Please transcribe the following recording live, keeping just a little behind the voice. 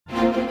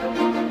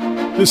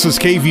This is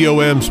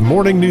KVOM's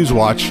Morning News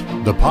Watch,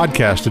 the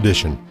podcast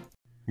edition.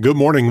 Good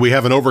morning. We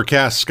have an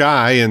overcast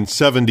sky and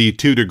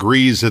 72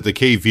 degrees at the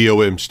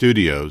KVOM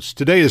studios.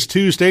 Today is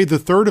Tuesday, the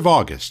 3rd of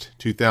August,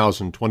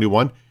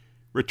 2021.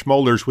 Rich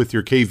Mollers with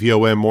your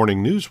KVOM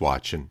Morning News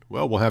Watch. And,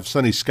 well, we'll have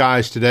sunny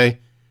skies today.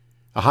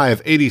 A high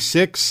of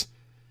 86.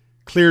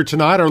 Clear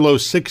tonight, our low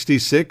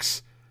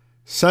 66.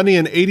 Sunny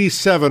and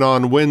 87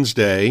 on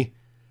Wednesday.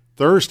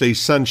 Thursday,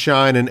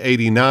 sunshine and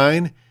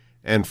 89.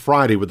 And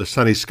Friday, with a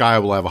sunny sky,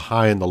 we'll have a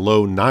high in the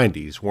low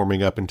 90s,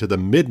 warming up into the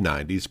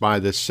mid-90s by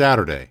this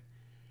Saturday.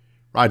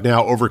 Right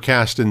now,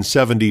 overcast and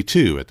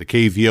 72 at the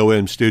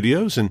KVOM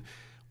studios, and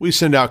we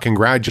send out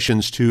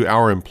congratulations to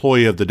our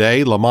employee of the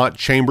day, Lamont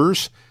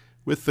Chambers,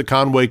 with the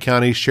Conway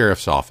County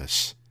Sheriff's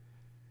Office.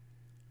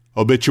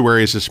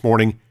 Obituaries this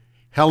morning: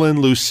 Helen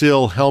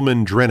Lucille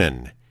Hellman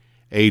Drennan,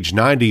 age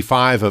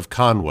 95 of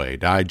Conway,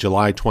 died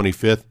July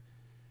 25th.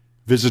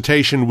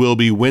 Visitation will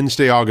be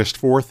Wednesday,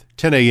 August 4th,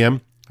 10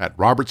 a.m., at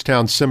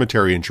Robertstown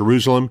Cemetery in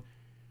Jerusalem.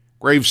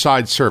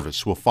 Graveside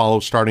service will follow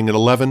starting at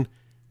 11,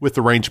 with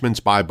arrangements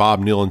by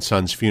Bob Neal &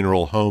 Sons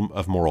Funeral Home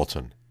of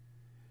Morrilton.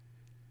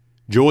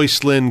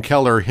 Joyce Lynn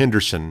Keller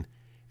Henderson,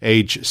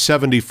 age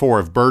 74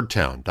 of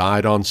Birdtown,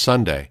 died on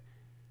Sunday.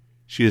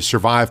 She is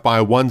survived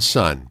by one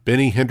son,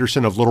 Benny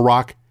Henderson of Little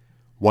Rock,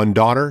 one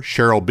daughter,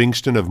 Cheryl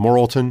Bingston of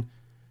Morrilton,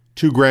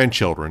 two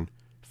grandchildren,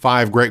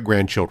 5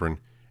 great-grandchildren,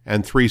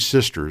 and 3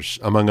 sisters,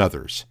 among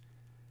others.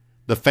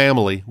 The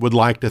family would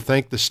like to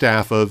thank the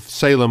staff of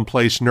Salem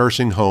Place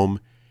Nursing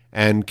Home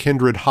and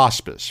Kindred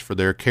Hospice for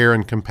their care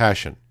and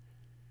compassion.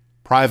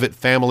 Private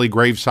family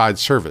graveside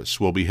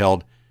service will be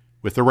held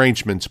with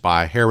arrangements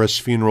by Harris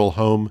Funeral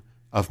Home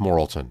of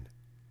Morrilton.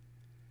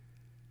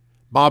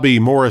 Bobby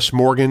Morris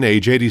Morgan,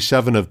 age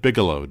 87 of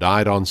Bigelow,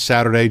 died on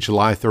Saturday,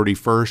 July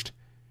 31st.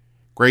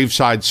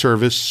 Graveside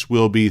service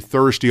will be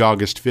Thursday,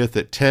 August 5th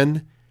at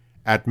 10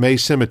 at May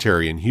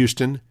Cemetery in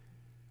Houston.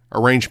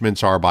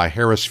 Arrangements are by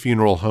Harris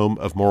Funeral Home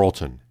of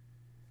Morrilton.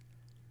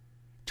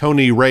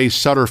 Tony Ray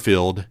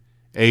Sutterfield,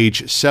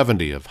 age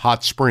 70 of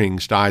Hot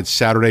Springs, died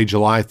Saturday,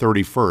 July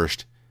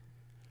 31st.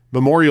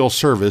 Memorial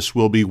service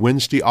will be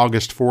Wednesday,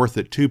 August 4th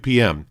at 2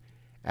 p.m.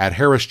 at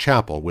Harris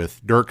Chapel with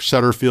Dirk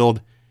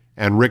Sutterfield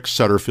and Rick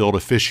Sutterfield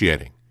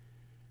officiating.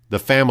 The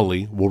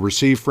family will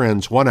receive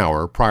friends 1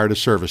 hour prior to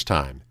service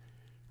time.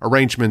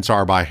 Arrangements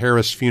are by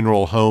Harris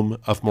Funeral Home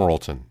of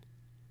Morrilton.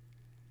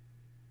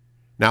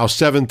 Now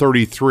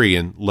 7:33,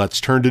 and let's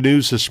turn to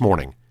news this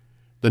morning.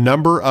 The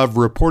number of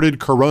reported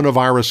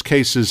coronavirus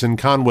cases in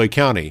Conway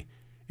County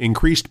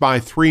increased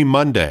by 3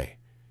 Monday,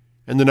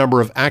 and the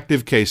number of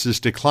active cases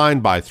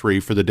declined by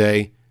 3 for the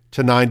day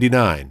to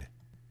 99.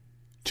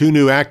 2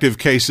 new active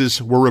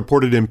cases were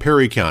reported in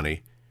Perry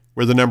County,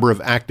 where the number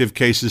of active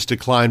cases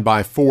declined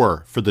by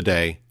 4 for the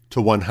day to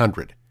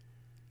 100.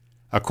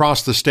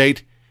 Across the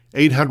state,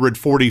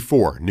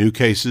 844 new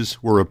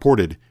cases were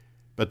reported,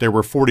 but there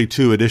were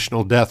 42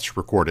 additional deaths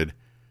recorded,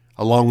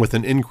 along with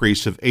an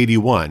increase of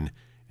 81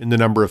 in the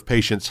number of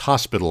patients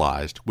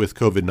hospitalized with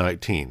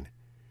COVID-19.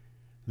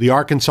 The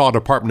Arkansas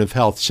Department of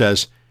Health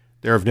says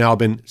there have now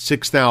been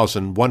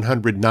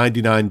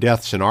 6,199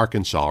 deaths in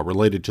Arkansas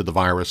related to the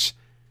virus,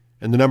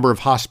 and the number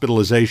of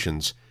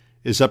hospitalizations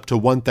is up to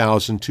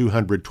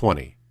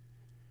 1,220.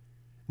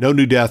 No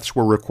new deaths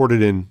were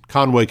recorded in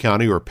Conway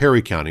County or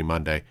Perry County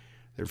Monday.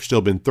 There have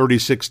still been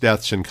 36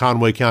 deaths in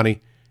Conway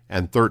County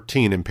and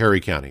 13 in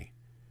Perry County.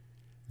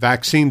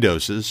 Vaccine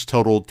doses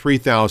totaled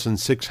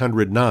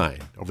 3,609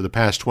 over the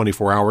past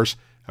 24 hours,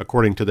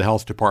 according to the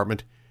Health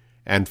Department,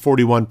 and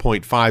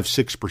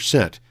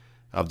 41.56%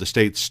 of the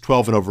state's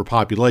 12 and over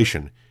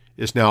population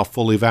is now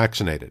fully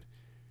vaccinated.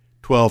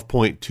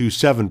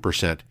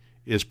 12.27%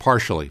 is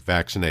partially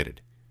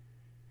vaccinated.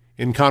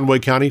 In Conway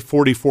County,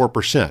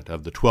 44%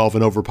 of the 12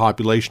 and over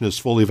population is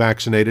fully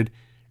vaccinated,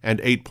 and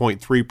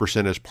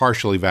 8.3% is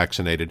partially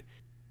vaccinated.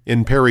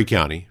 In Perry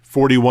County,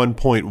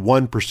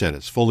 41.1%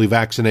 is fully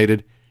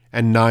vaccinated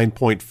and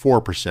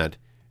 9.4%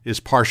 is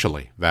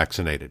partially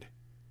vaccinated.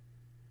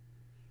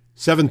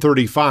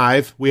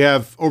 7:35, we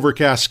have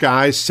overcast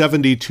skies,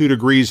 72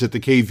 degrees at the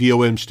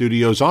KVOM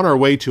studios, on our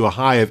way to a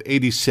high of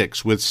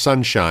 86 with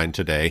sunshine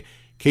today.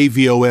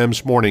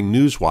 KVOM's Morning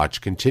News Watch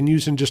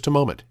continues in just a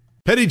moment.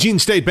 Petit Jean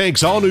State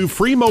Bank's all-new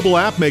free mobile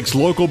app makes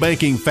local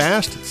banking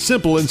fast,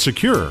 simple, and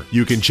secure.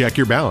 You can check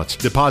your balance,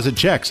 deposit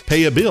checks,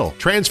 pay a bill,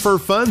 transfer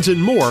funds,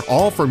 and more,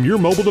 all from your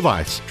mobile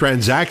device.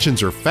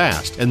 Transactions are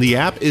fast, and the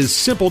app is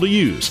simple to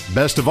use.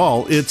 Best of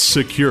all, it's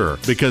secure,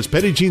 because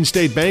Petit Jean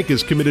State Bank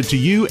is committed to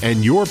you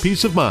and your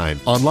peace of mind.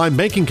 Online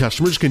banking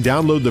customers can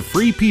download the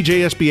free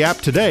PJSB app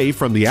today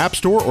from the App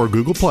Store or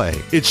Google Play.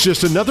 It's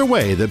just another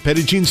way that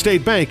Petit Jean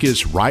State Bank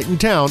is right in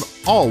town,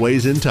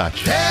 always in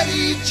touch.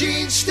 Petit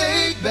Jean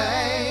State Bank.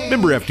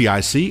 Member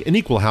FDIC, an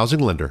equal housing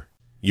lender.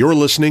 You're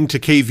listening to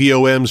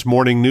KVOM's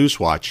Morning News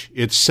Watch.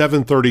 It's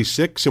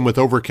 7:36, and with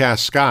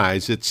overcast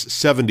skies, it's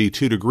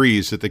 72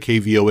 degrees at the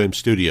KVOM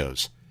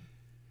studios.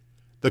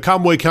 The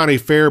Conway County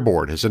Fair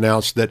Board has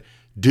announced that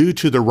due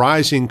to the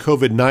rising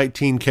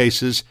COVID-19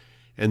 cases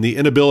and the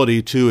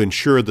inability to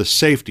ensure the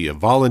safety of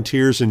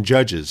volunteers and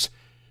judges,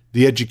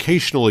 the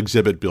Educational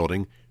Exhibit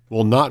Building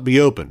will not be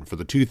open for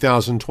the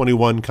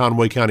 2021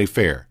 Conway County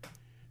Fair.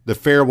 The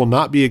fair will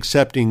not be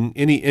accepting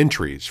any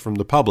entries from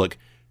the public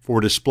for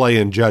display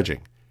and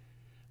judging.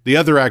 The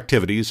other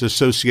activities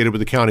associated with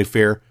the county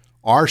fair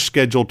are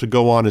scheduled to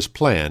go on as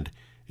planned,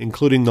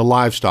 including the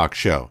livestock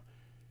show.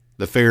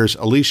 The fair's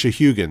Alicia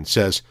Hugan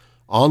says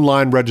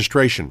online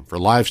registration for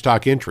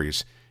livestock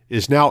entries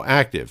is now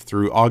active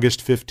through August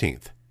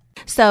 15th.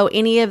 So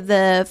any of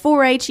the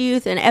 4-H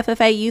youth and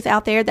FFA youth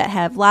out there that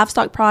have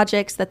livestock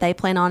projects that they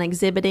plan on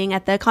exhibiting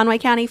at the Conway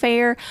County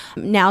Fair,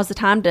 now's the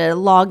time to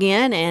log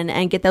in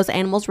and get those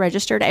animals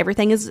registered.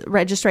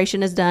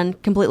 Registration is done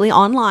completely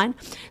online.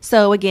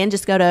 So again,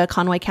 just go to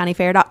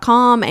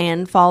conwaycountyfair.com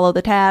and follow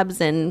the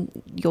tabs and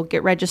you'll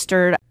get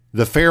registered.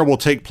 The fair will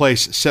take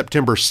place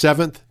September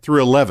 7th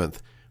through 11th,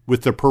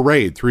 with the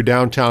parade through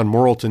downtown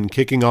Morrilton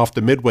kicking off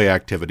the midway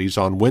activities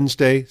on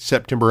Wednesday,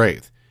 September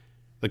 8th.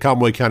 The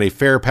Conway County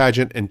Fair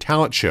Pageant and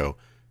Talent Show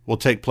will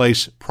take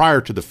place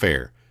prior to the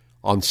fair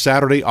on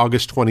Saturday,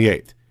 August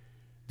 28th.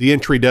 The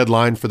entry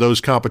deadline for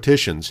those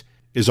competitions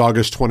is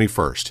August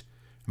 21st.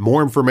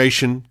 More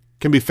information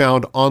can be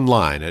found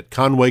online at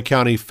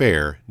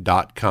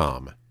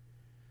conwaycountyfair.com.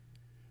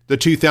 The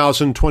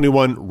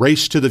 2021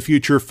 Race to the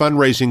Future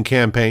fundraising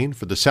campaign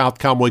for the South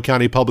Conway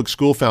County Public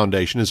School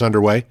Foundation is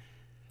underway.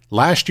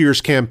 Last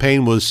year's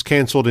campaign was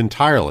canceled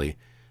entirely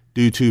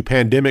due to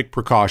pandemic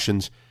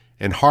precautions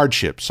and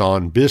hardships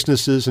on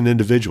businesses and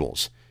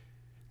individuals.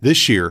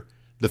 This year,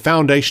 the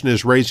foundation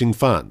is raising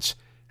funds.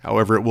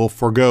 However, it will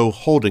forego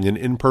holding an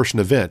in-person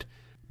event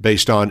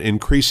based on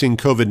increasing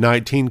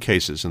COVID-19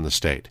 cases in the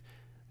state.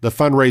 The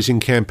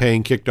fundraising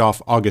campaign kicked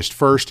off August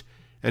 1st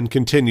and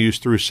continues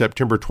through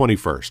September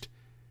 21st.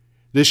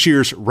 This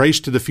year's Race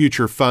to the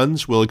Future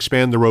funds will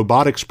expand the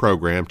robotics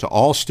program to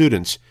all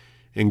students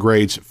in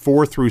grades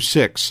 4 through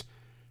 6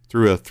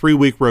 through a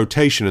 3-week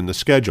rotation in the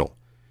schedule.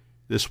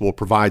 This will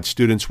provide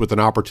students with an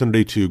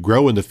opportunity to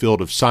grow in the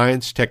field of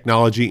science,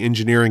 technology,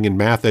 engineering, and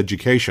math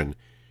education,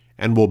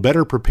 and will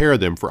better prepare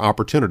them for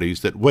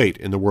opportunities that wait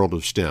in the world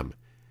of STEM.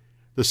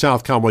 The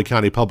South Conway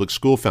County Public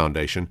School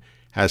Foundation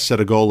has set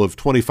a goal of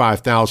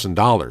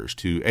 $25,000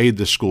 to aid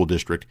the school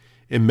district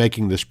in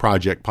making this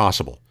project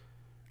possible.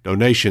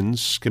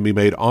 Donations can be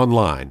made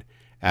online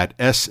at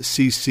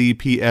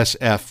sccpsf.org,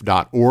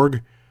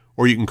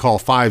 or you can call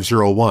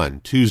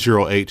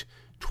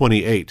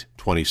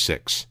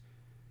 501-208-2826.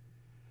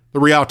 The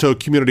Rialto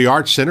Community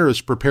Arts Center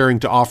is preparing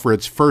to offer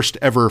its first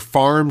ever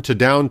farm to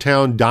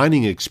downtown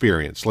dining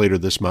experience later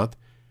this month.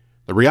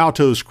 The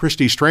Rialto's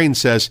Christy Strain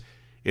says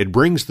it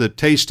brings the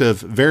taste of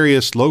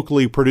various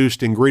locally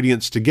produced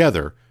ingredients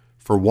together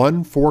for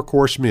one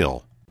 4-course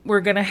meal.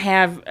 We're going to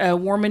have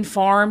Warman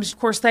Farms. Of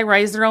course, they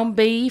raise their own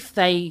beef.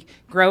 They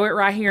grow it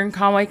right here in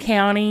Conway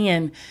County,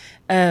 and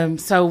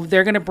so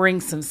they're going to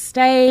bring some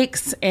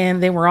steaks,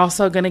 and then we're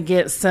also going to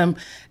get some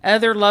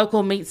other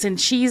local meats and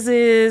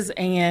cheeses,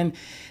 and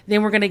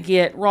then we're going to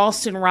get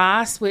Ralston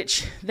Rice,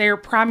 which they're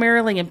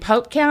primarily in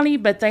Pope County,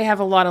 but they have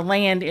a lot of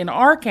land in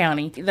our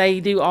county.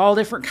 They do all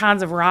different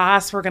kinds of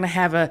rice. We're going to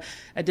have a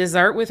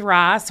dessert with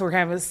rice. We're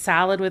going to have a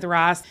salad with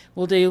rice.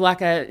 We'll do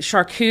like a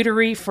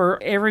charcuterie for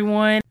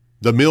everyone.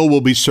 The meal will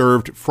be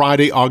served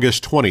Friday,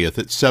 August 20th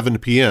at 7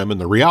 p.m. in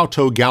the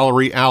Rialto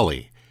Gallery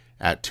Alley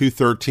at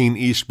 213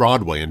 East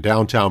Broadway in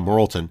downtown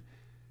Morrilton.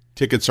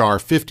 Tickets are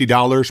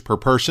 $50 per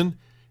person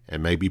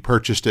and may be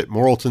purchased at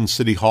Morrilton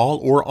City Hall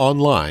or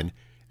online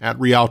at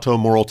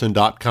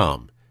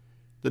rialtomorrilton.com.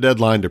 The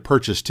deadline to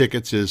purchase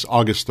tickets is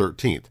August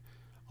 13th.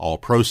 All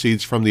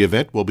proceeds from the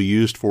event will be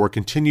used for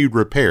continued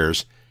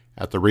repairs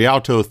at the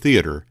Rialto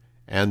Theater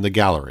and the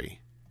gallery.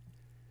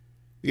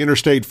 The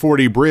Interstate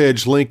 40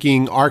 bridge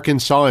linking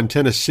Arkansas and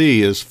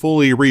Tennessee is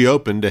fully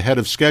reopened ahead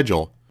of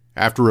schedule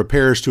after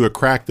repairs to a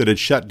crack that had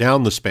shut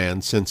down the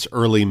span since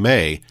early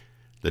May.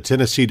 The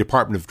Tennessee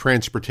Department of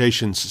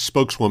Transportation's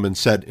spokeswoman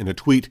said in a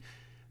tweet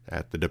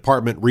that the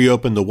department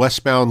reopened the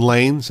westbound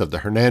lanes of the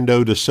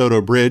Hernando de Soto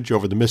Bridge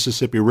over the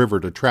Mississippi River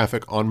to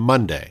traffic on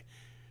Monday.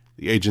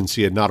 The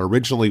agency had not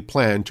originally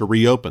planned to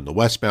reopen the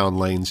westbound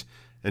lanes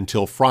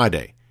until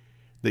Friday.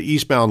 The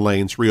eastbound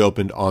lanes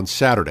reopened on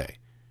Saturday.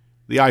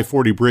 The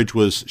I-40 bridge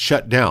was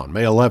shut down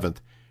May 11th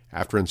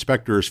after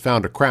inspectors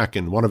found a crack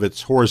in one of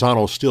its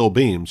horizontal steel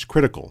beams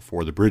critical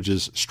for the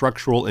bridge's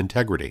structural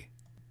integrity.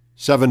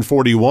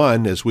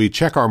 7:41, as we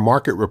check our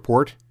market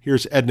report,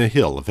 here's Edna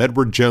Hill of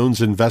Edward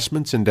Jones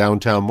Investments in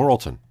downtown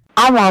Morrilton.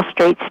 On Wall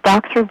Street,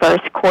 stocks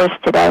reversed course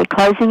today,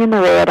 closing in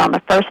the red on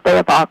the first day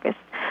of August.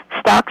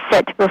 Stocks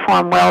set to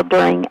perform well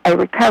during a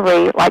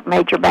recovery like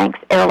major banks,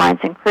 airlines,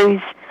 and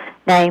cruise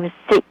names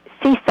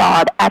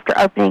seesawed after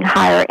opening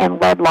higher and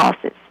led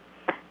losses.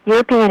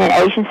 European and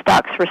Asian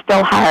stocks were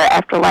still higher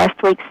after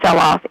last week's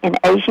sell-off in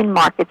Asian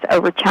markets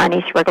over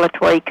Chinese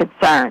regulatory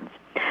concerns.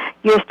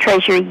 U.S.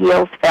 Treasury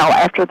yields fell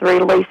after the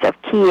release of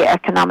key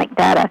economic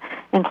data,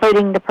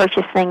 including the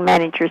Purchasing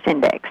Managers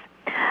Index.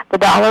 The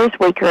dollar is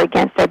weaker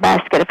against a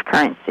basket of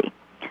currency.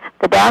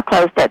 The Dow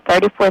closed at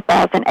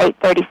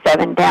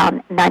 34,837,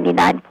 down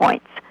 99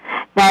 points.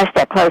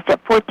 NASDAQ closed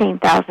at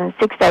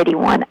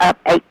 14,681, up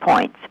 8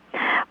 points.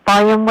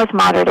 Volume was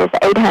moderate as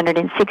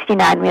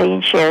 869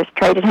 million shares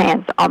traded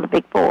hands on the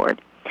big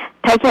board.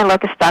 Taking a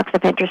look at stocks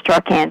of interest to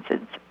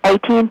Arkansans.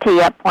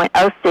 AT&T up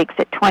 0.06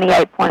 at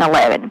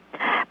 28.11.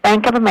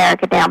 Bank of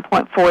America down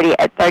 0.40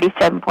 at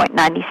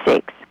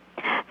 37.96.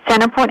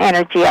 CenterPoint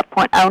Energy up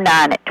 0.09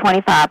 at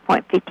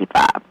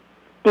 25.55.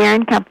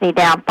 Deere & Company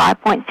down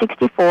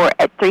 5.64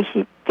 at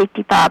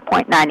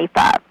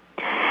 355.95.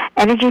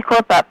 Energy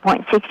Corp up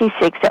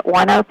 0.66 at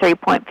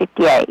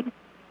 103.58.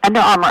 Under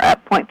Armour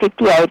up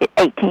 0.58 at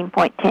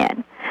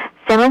 18.10.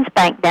 Simmons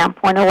Bank down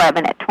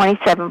 0.11 at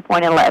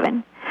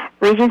 27.11.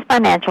 Regions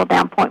Financial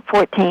down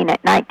 0.14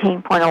 at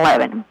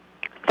 19.11.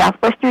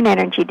 Southwestern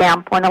Energy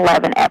down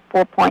 0.11 at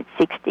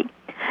 4.60.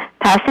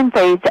 Tyson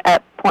Foods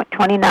up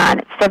 0.29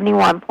 at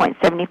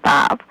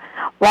 71.75.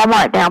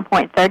 Walmart down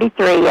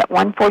 0.33 at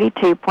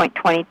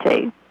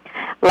 142.22.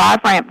 Live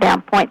Ramp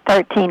down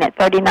 0.13 at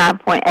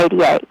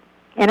 39.88.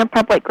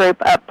 Interpublic Group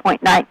up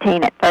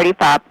 0.19 at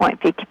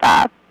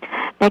 35.55.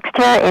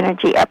 NextEra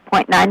Energy up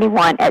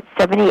 0.91 at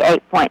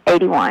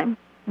 78.81.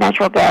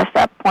 Natural gas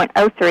up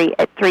 0.03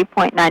 at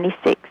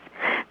 3.96.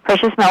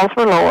 Precious metals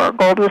were lower.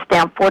 Gold was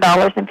down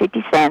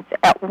 $4.50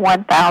 at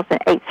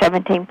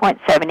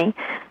 $1,817.70.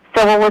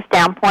 Silver was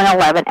down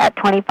 0.11 at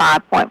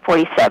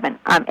 25.47.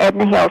 I'm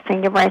Edna Hill,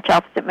 Senior Branch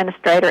Office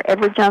Administrator,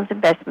 Edward Jones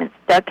Investments,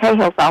 Doug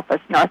Cahill's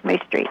office, North Moose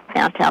Street,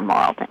 downtown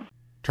Morrilton.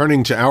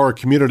 Turning to our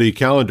community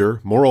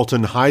calendar,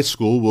 Morrilton High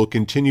School will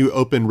continue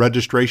open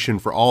registration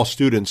for all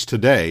students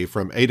today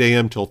from 8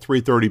 a.m. till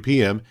 3:30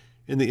 p.m.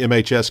 in the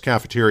MHS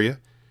cafeteria.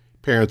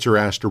 Parents are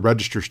asked to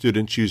register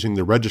students using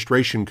the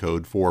registration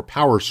code for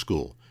Power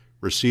School,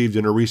 received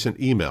in a recent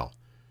email.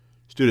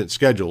 Student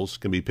schedules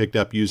can be picked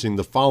up using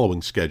the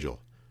following schedule.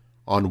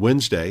 On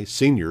Wednesday,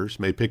 seniors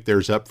may pick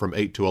theirs up from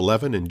 8 to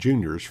 11 and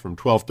juniors from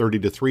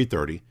 12:30 to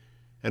 3:30.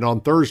 And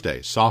on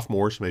Thursday,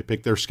 sophomores may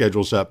pick their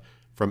schedules up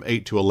from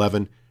 8 to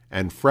 11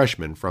 and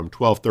freshmen from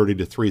 12:30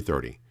 to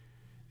 3:30.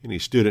 Any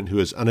student who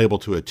is unable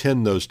to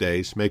attend those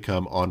days may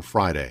come on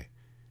Friday.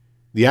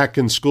 The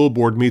Atkins School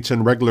Board meets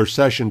in regular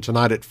session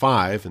tonight at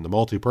 5 in the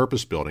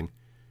multipurpose building.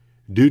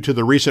 Due to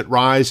the recent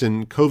rise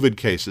in COVID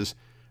cases,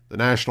 the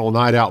National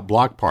Night Out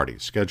Block Party,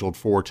 scheduled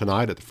for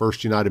tonight at the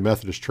First United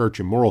Methodist Church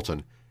in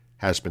Morrilton,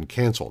 has been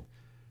canceled.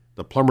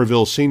 The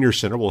Plummerville Senior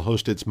Center will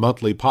host its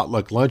monthly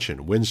potluck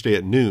luncheon Wednesday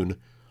at noon.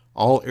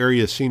 All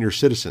area senior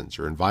citizens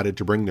are invited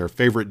to bring their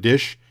favorite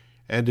dish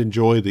and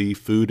enjoy the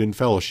food and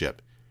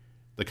fellowship.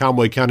 The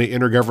Conway County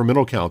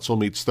Intergovernmental Council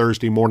meets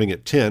Thursday morning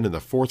at 10 in the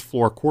fourth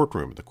floor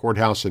courtroom of the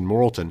courthouse in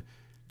Morrilton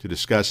to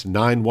discuss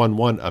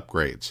 911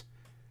 upgrades.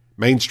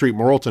 Main Street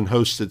Morrilton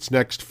hosts its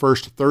next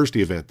First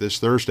Thursday event this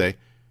Thursday,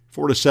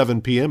 4 to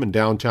 7 p.m. in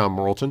downtown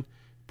Morrilton.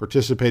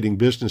 Participating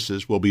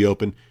businesses will be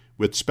open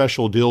with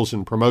special deals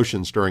and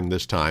promotions during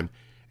this time,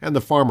 and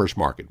the farmers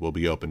market will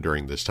be open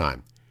during this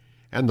time.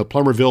 And the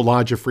Plummerville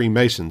Lodge of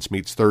Freemasons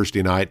meets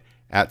Thursday night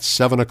at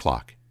 7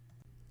 o'clock.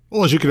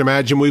 Well, as you can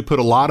imagine, we put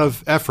a lot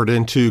of effort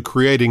into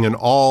creating an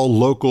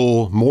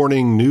all-local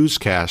morning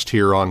newscast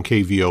here on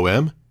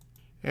KVOM,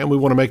 and we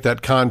want to make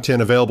that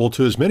content available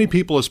to as many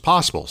people as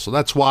possible. So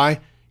that's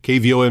why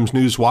KVOM's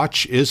News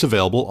Watch is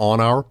available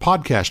on our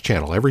podcast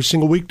channel every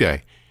single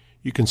weekday.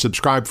 You can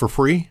subscribe for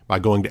free by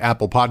going to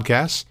Apple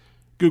Podcasts,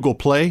 Google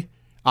Play,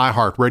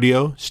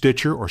 iHeartRadio,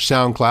 Stitcher, or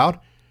SoundCloud,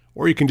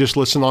 or you can just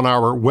listen on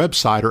our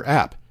website or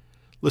app.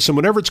 Listen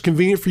whenever it's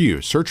convenient for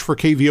you. Search for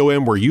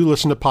KVOM where you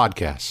listen to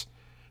podcasts.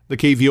 The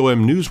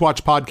KVOM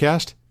Newswatch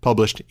podcast,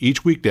 published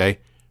each weekday,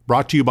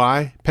 brought to you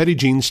by Petit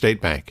Jean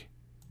State Bank.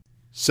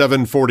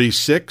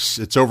 7:46,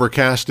 it's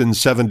overcast and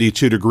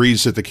 72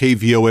 degrees at the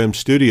KVOM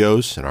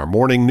studios, and our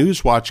morning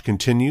Newswatch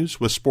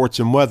continues with sports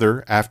and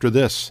weather after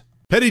this.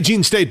 Petit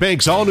Jean State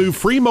Bank's all-new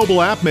free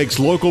mobile app makes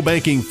local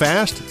banking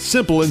fast,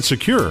 simple, and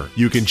secure.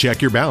 You can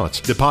check your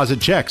balance,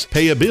 deposit checks,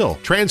 pay a bill,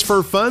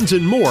 transfer funds,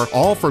 and more,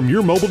 all from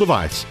your mobile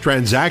device.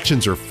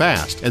 Transactions are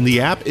fast, and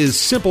the app is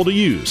simple to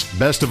use.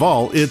 Best of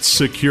all, it's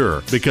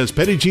secure, because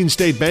Petit Jean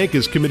State Bank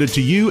is committed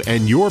to you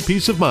and your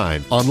peace of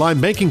mind. Online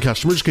banking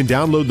customers can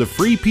download the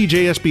free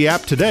PJSB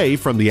app today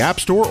from the App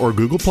Store or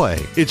Google Play.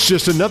 It's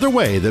just another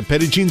way that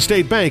Petit Jean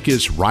State Bank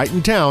is right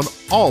in town,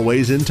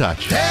 always in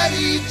touch.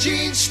 Petit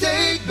Jean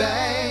State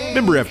Bank.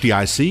 Member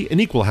FDIC,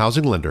 an equal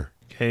housing lender.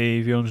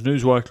 KVOM's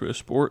Newswatch with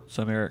Sports.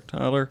 I'm Eric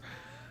Tyler.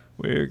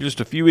 We're just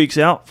a few weeks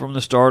out from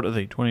the start of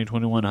the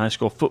 2021 high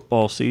school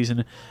football season.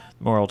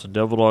 The Morrilton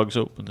Devil Dogs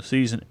open the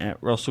season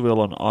at Russellville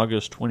on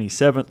August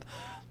 27th.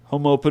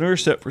 Home opener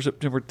set for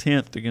September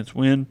 10th against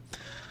Wynn.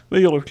 But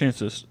you'll have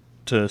chances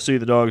to see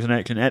the Dogs in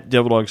action at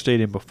Devil Dog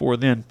Stadium before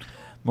then.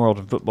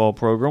 Morrilton football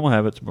program will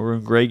have its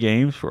maroon gray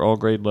games for all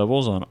grade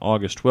levels on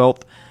August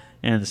 12th.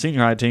 And the senior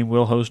high team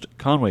will host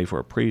Conway for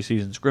a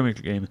preseason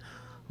scrimmage game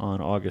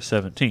on August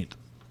 17th.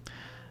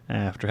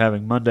 After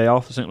having Monday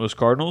off, the St. Louis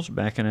Cardinals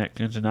back in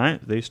action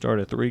tonight. They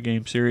start a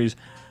 3-game series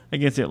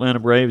against the Atlanta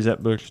Braves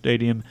at Busch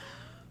Stadium.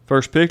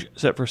 First pitch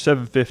set for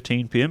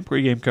 7:15 p.m.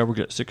 Pre-game coverage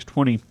at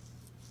 6:20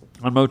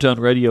 on Motown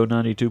Radio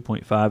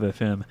 92.5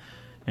 FM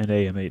and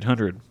AM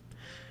 800.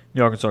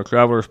 The Arkansas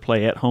Travelers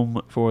play at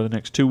home for the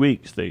next 2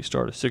 weeks. They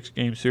start a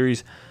 6-game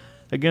series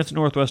against the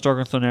Northwest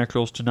Arkansas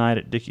Naturals tonight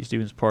at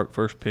Dickey-Stephens Park.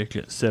 First pitch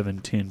at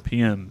 7:10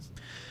 p.m.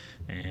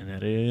 And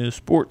that is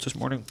sports this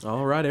morning.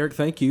 All right, Eric,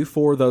 thank you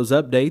for those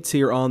updates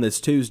here on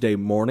this Tuesday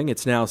morning.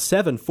 It's now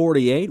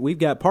 7:48. We've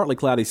got partly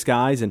cloudy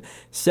skies and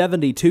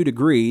 72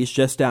 degrees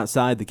just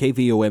outside the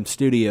KVOM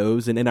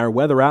studios. And in our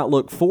weather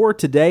outlook for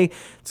today,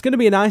 it's going to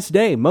be a nice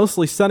day.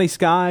 Mostly sunny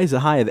skies, a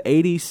high of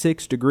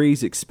 86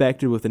 degrees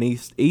expected with an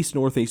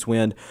east-northeast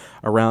wind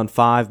around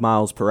 5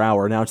 miles per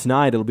hour. Now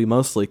tonight it'll be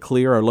mostly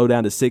clear, our low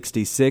down to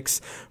 66.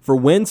 For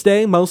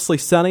Wednesday, mostly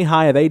sunny,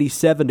 high of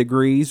 87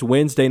 degrees.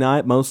 Wednesday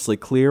night, mostly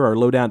clear,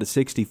 our low down to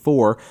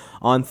 64.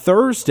 On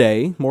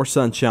Thursday, more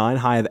sunshine,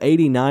 high of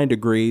 89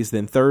 degrees.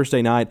 Then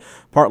Thursday night,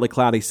 partly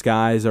cloudy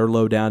skies, our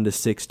low down to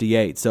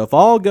 68. So if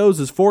all goes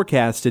as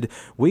forecasted,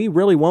 we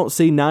really won't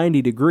see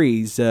 90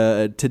 degrees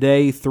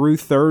today through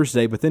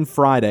Thursday, but then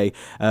Friday,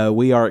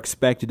 we are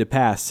expected to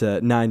pass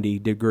 90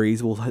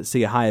 degrees. We'll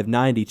see a high of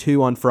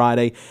 92 on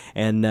Friday,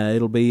 and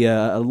it'll be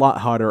a lot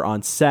hotter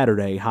on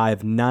Saturday, high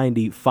of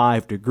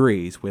 95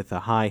 degrees with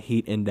high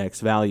heat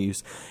index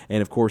values.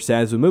 And of course,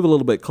 as we move a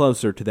little bit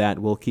closer to that,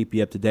 we'll keep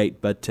you up to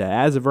date. But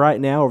as of right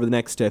now, over the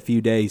next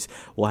few days,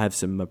 we'll have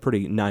some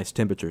pretty nice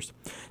temperatures.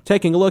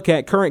 Taking a look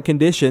at current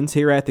conditions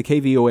here at the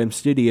KVOM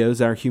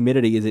studios, our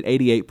humidity is at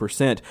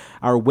 88%.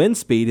 Our wind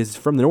speed is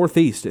from the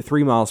northeast at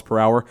 3 miles per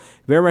hour.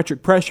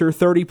 Barometric pressure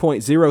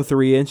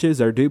 30.03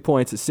 inches. Our dew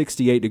point's at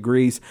 68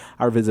 degrees.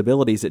 Our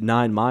visibility is at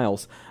 9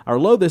 miles. Our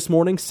low this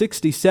morning,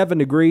 67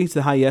 degrees.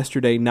 The high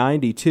yesterday,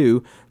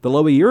 92. The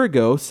low a year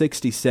ago,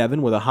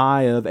 67 with a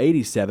high of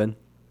 87.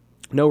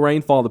 No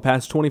rainfall the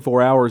past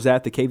 24 hours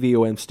at the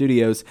KVOM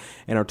studios,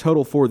 and our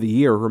total for the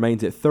year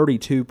remains at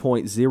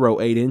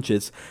 32.08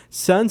 inches.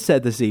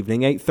 Sunset this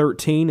evening,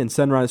 8:13, and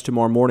sunrise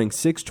tomorrow morning,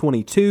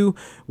 6:22,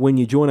 when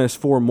you join us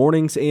for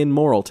Mornings in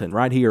Morrilton,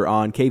 right here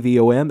on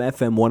KVOM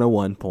FM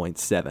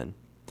 101.7.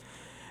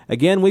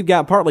 Again, we've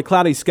got partly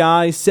cloudy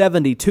skies,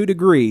 72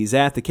 degrees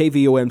at the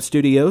KVOM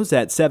studios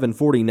at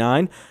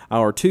 7:49.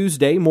 Our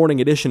Tuesday morning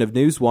edition of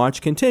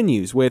Newswatch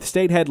continues with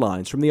state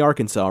headlines from the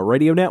Arkansas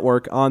Radio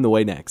Network on the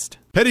way next.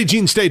 Petit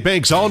Jean State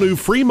Bank's all-new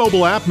free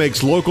mobile app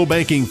makes local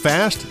banking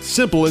fast,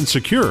 simple, and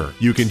secure.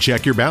 You can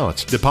check your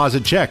balance,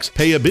 deposit checks,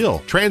 pay a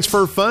bill,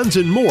 transfer funds,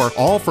 and more,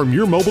 all from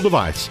your mobile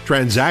device.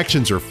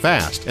 Transactions are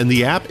fast, and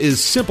the app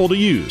is simple to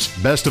use.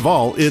 Best of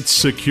all, it's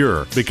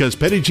secure, because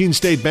Petit Jean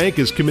State Bank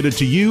is committed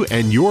to you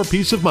and your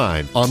peace of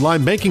mind.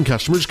 Online banking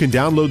customers can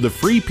download the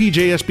free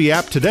PJSB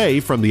app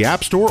today from the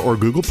App Store or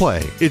Google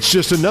Play. It's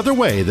just another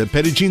way that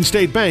Petit Jean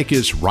State Bank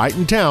is right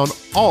in town,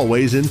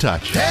 always in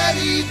touch.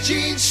 Petit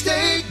Jean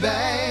State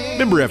Bank.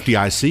 Member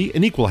FDIC,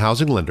 an equal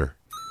housing lender.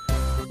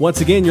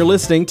 Once again, you're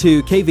listening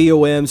to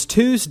KVOM's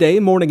Tuesday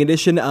morning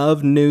edition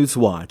of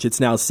Newswatch. It's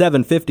now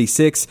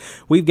 7:56.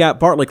 We've got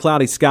partly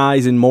cloudy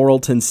skies in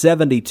Morrilton,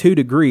 72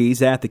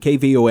 degrees at the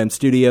KVOM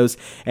studios,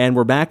 and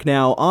we're back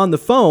now on the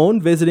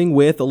phone visiting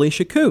with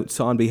Alicia Kuntz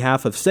on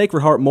behalf of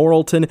Sacred Heart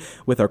Morrilton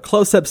with our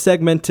close-up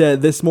segment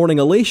this morning.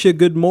 Alicia,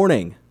 good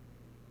morning.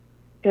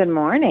 Good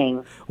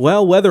morning.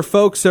 Well, whether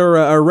folks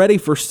are ready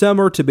for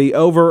summer to be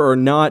over or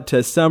not,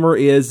 summer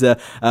is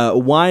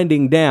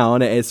winding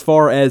down as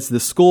far as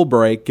the school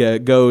break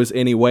goes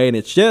anyway, and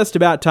it's just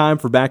about time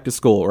for back to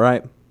school,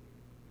 right?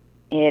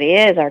 It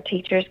is. Our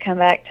teachers come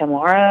back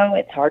tomorrow.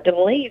 It's hard to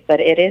believe, but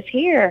it is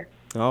here.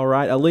 All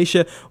right.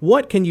 Alicia,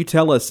 what can you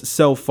tell us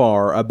so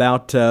far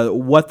about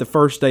what the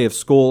first day of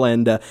school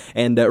and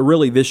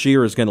really this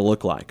year is going to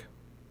look like?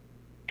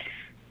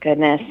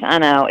 Goodness, I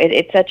know.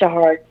 It's such a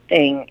hard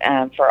thing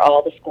for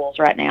all the schools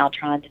right now,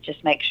 trying to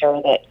just make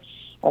sure that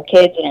our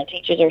kids and our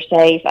teachers are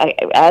safe.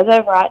 As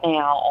of right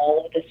now,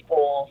 all of the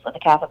schools, the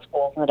Catholic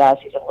schools in the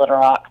Diocese of Little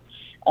Rock,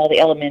 all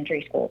the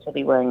elementary schools will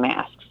be wearing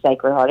masks,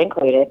 Sacred Heart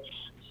included.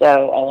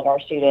 So all of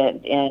our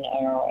students in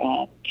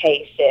our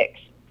K-6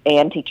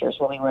 and teachers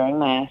will be wearing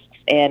masks.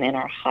 And in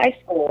our high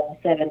school,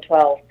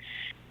 7-12,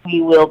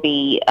 we will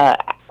be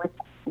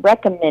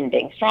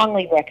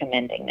strongly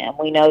recommending them.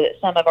 We know that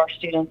some of our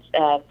students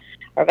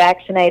are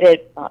vaccinated,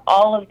 not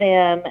all of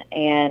them,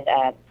 and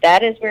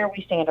that is where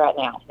we stand right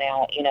now.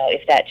 Now,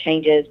 if that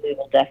changes, we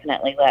will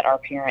definitely let our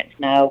parents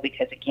know,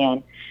 because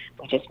again,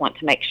 we just want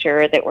to make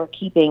sure that we're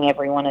keeping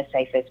everyone as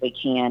safe as we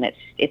can.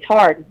 It's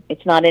hard.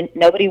 It's not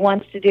nobody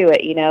wants to do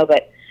it,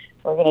 but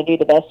we're going to do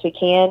the best we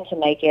can to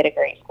make it a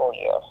great school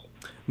year.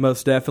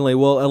 Most definitely.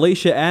 Well,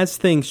 Alicia, as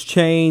things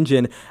change,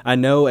 and I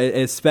know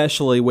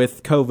especially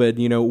with COVID,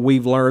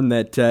 we've learned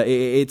that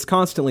it's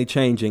constantly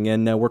changing,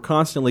 and we're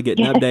constantly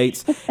getting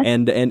updates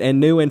and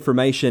new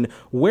information.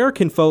 Where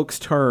can folks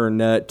turn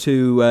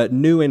to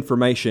new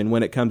information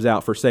when it comes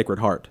out for Sacred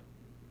Heart?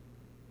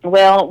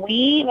 Well,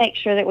 we make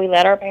sure that we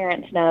let our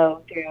parents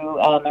know through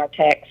our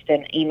text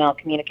and email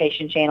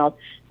communication channels.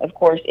 Of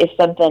course, if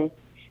something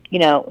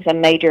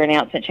some major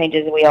announcement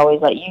changes, we always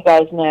let you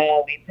guys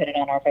know. We put it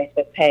on our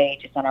Facebook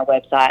page. It's on our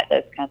website,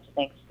 those kinds of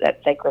things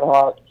at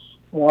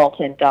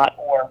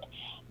sacredheartmorrilton.org.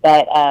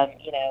 But,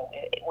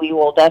 we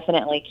will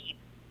definitely keep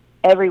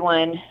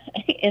everyone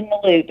in the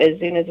loop as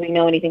soon as we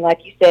know anything.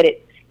 Like you said,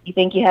 you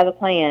think you have a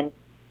plan,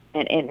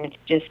 and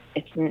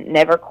it's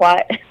never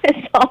quite as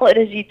solid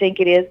as you think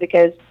it is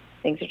because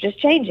things are just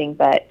changing.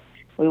 But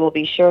we will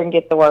be sure and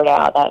get the word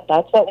out.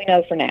 That's what we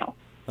know for now.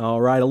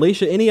 All right.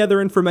 Alicia, any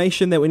other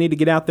information that we need to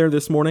get out there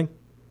this morning?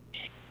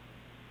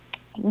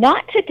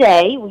 Not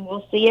today. We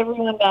will see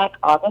everyone back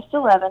August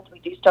 11th. We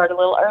do start a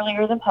little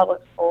earlier than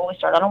public school. We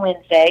start on a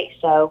Wednesday,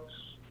 so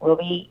we'll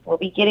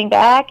be getting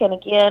back. And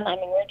again,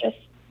 we're just,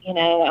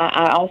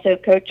 I also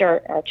coach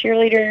our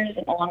cheerleaders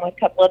and along with a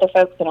couple other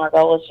folks, and our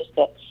goal is just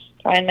to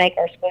try and make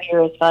our school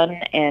year as fun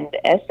and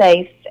as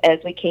safe as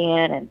we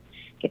can and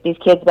get these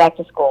kids back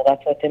to school.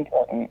 That's what's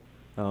important.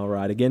 All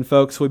right. Again,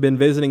 folks, we've been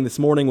visiting this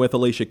morning with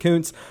Alicia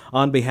Kuntz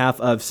on behalf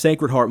of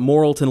Sacred Heart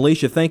Morrilton.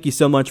 Alicia, thank you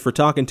so much for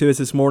talking to us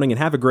this morning, and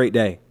have a great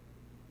day.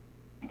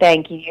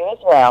 Thank you. You as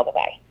well.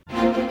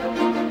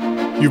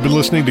 Bye-bye. You've been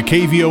listening to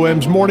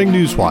KVOM's Morning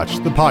News Watch,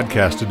 the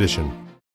podcast edition.